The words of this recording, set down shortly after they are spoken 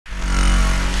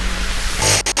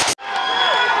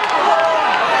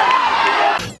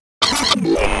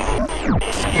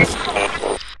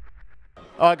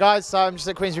Alright guys, so I'm just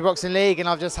at Queensbury Boxing League and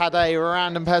I've just had a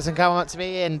random person come up to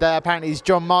me and apparently he's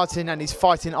John Martin and he's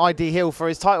fighting I.D Hill for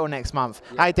his title next month.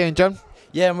 Yeah. How you doing, John?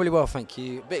 Yeah, I'm really well, thank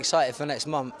you. A bit excited for next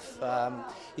month.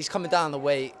 He's coming down the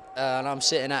weight and I'm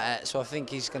sitting at it, so I think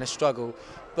he's going to struggle.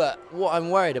 But what I'm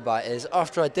worried about is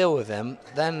after I deal with him,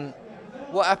 then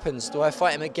what happens? Do I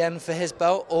fight him again for his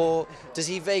belt or does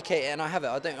he vacate it and I have it?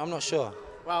 I'm not sure.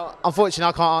 Well, unfortunately,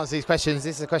 I can't answer these questions.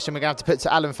 This is a question we're going to have to put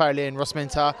to Alan Foley and Ross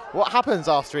Minter. What happens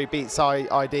after he beats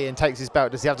I.D and takes his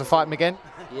belt? Does he have to fight him again?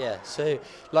 Yeah, so,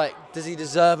 like, does he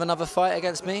deserve another fight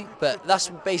against me? But that's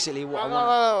basically what I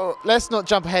want. Let's not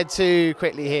jump ahead too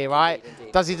quickly here, right?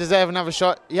 Indeed. Does he deserve another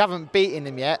shot? You haven't beaten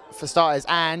him yet, for starters,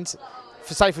 and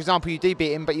say, for example, you do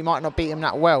beat him, but you might not beat him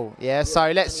that well, yeah? So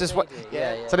let's just...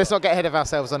 Yeah. So let's not get ahead of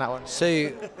ourselves on that one.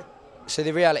 So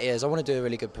the reality is I want to do a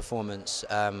really good performance,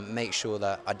 make sure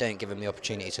that I don't give him the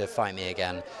opportunity to fight me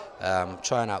again,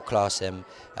 try and outclass him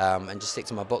and just stick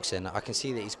to my boxing. I can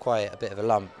see that he's quite a bit of a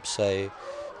lump, so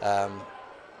I'm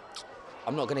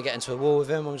not going to get into a war with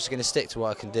him. I'm just going to stick to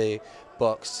what I can do,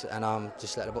 box, and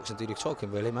just let the boxing do the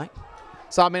talking, really, mate.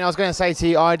 So, I mean, I was going to say to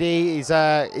you, I.D. is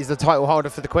the title holder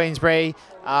for the Queensbury.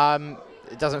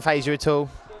 It doesn't faze you at all?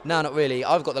 No, not really.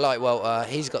 I've got the light welter,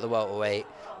 he's got the welterweight.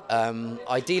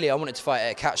 Ideally, I wanted to fight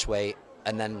at a catch weight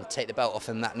and then take the belt off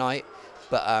him that night,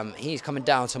 but he's coming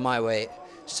down to my weight.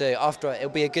 So after it'll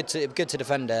be good to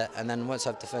defend it, and then once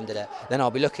I've defended it, then I'll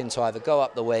be looking to either go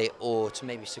up the weight or to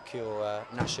maybe secure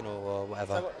national or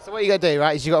whatever. So what you got to do,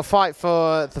 right, is you got to fight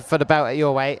for the belt at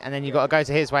your weight, and then you got to go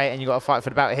to his weight, and you got to fight for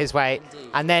the belt at his weight,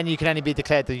 and then you can only be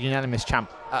declared the unanimous champ.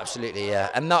 Absolutely, yeah,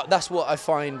 and that's what I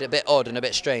find a bit odd and a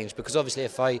bit strange, because obviously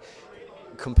if I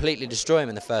completely destroy him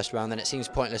in the first round, then it seems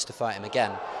pointless to fight him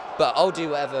again. But I'll do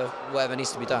whatever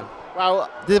needs to be done. Well,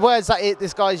 the words that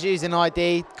this guy's using,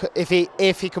 I.D,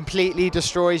 if he completely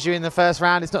destroys you in the first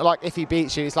round, it's not like if he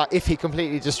beats you, it's like if he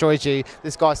completely destroys you.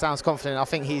 This guy sounds confident. I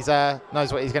think he's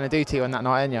knows what he's going to do to you on that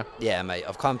night, ain't you? Yeah, mate,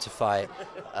 I've come to fight.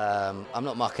 I'm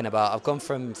not mucking about. I've gone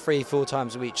from 3-4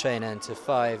 times a week training to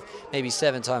 5, maybe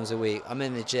 7 times a week. I'm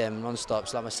in the gym non-stop.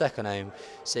 It's like my second home.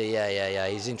 So yeah,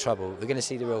 he's in trouble. We're going to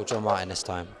see the real John Martin this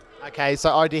time. Okay,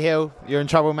 so I.D Hill, you're in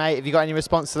trouble, mate. If you got any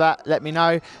response to that, let me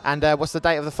know. And what's the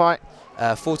date of the fight?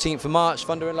 14th of March,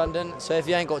 Thunder in London. So if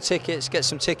you ain't got tickets, get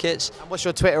some tickets. And what's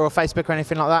your Twitter or Facebook or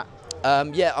anything like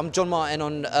that? Yeah, I'm John Martin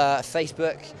on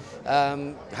Facebook.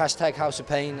 Hashtag House of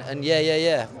Pain. And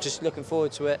yeah. Just looking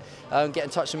forward to it. Get in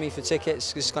touch with me for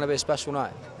tickets. This is going to be a special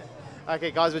night.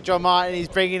 Okay, guys, with John Martin, he's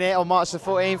bringing it on March the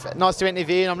 14th. Nice to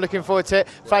interview, and I'm looking forward to it.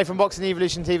 Flave from Boxing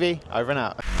Evolution TV. Over and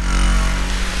out.